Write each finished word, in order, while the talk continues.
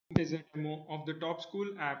is a demo of the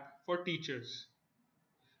Topschool app for teachers.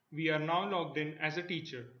 We are now logged in as a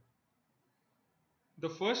teacher. The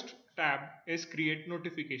first tab is Create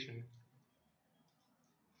Notification.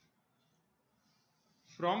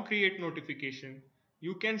 From Create Notification,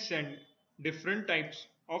 you can send different types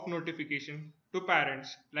of notification to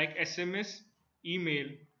parents like SMS, email,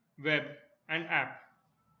 web, and app.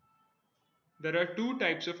 There are two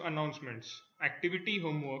types of announcements, activity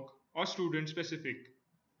homework or student specific.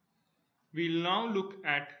 We'll now look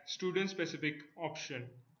at student specific option.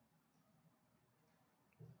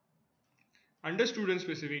 Under student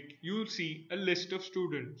specific, you will see a list of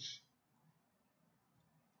students.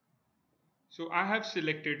 So I have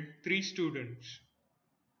selected 3 students.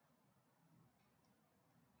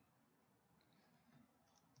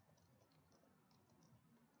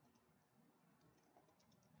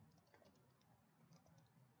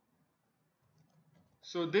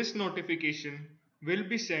 So this notification will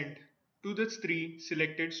be sent to the 3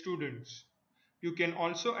 selected students. You can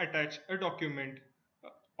also attach a document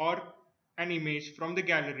or an image from the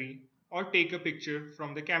gallery or take a picture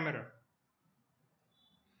from the camera.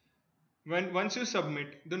 Once you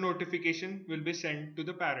submit, the notification will be sent to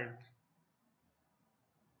the parent.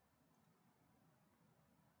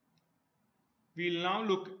 We'll now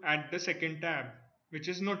look at the second tab, which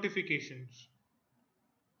is notifications.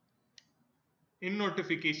 In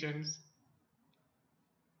notifications,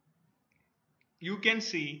 you can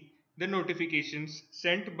see the notifications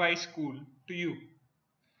sent by school to you.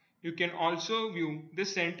 You can also view the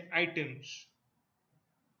sent items.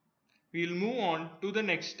 We'll move on to the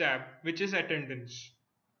next tab, which is attendance.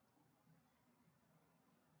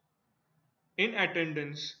 In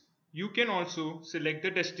attendance, you can also select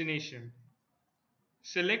the destination.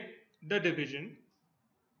 Select the division,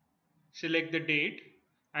 select the date,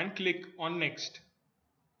 and click on Next.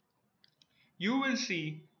 You will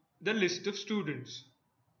see the list of students.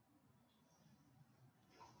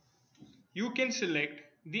 You can select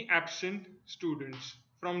the absent students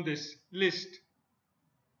from this list.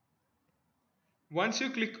 Once you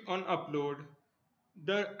click on Upload,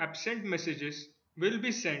 the absent messages will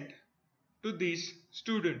be sent to these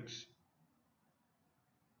students.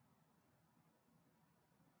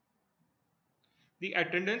 The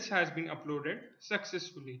attendance has been uploaded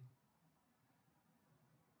successfully.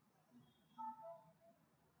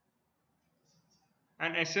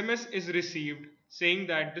 An SMS is received saying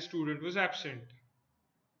that the student was absent.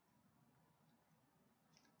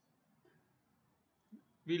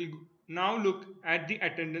 We'll now look at the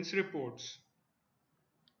attendance reports.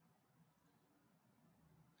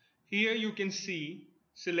 Here you can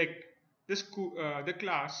select the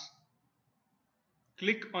class,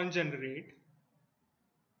 click on Generate.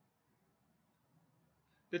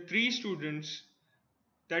 The 3 students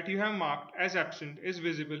that you have marked as absent is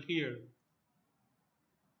visible here.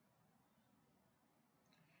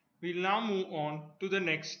 We'll now move on to the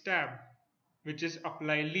next tab, which is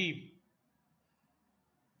Apply Leave.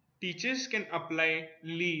 Teachers can apply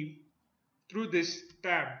leave through this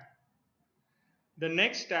tab. The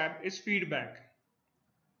next tab is Feedback.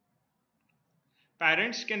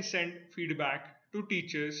 Parents can send feedback to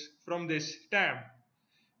teachers from this tab.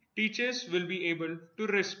 Teachers will be able to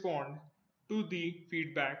respond to the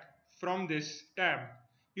feedback from this tab.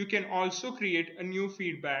 You can also create a new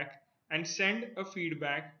feedback and send a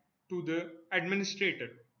feedback to the administrator.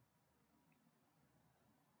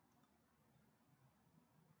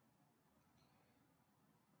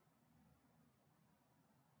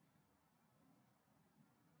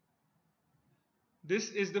 This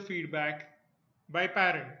is the feedback by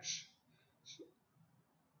parents.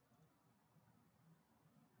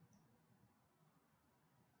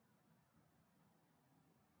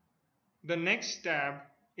 The next tab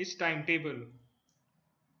is Timetable.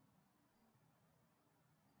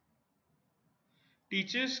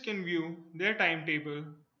 Teachers can view their timetable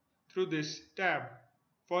through this tab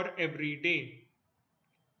for every day.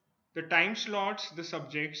 The time slots, the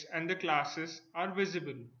subjects, and the classes are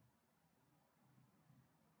visible.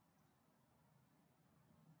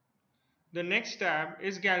 The next tab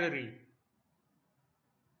is Gallery.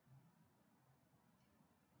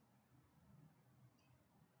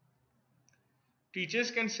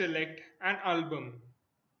 Teachers can select an album.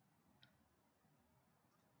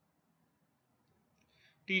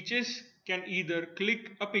 Teachers can either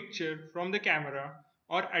click a picture from the camera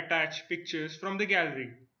or attach pictures from the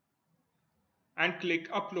gallery and click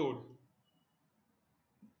Upload.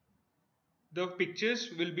 The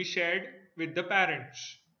pictures will be shared with the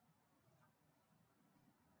parents.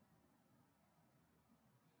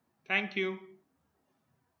 Thank you.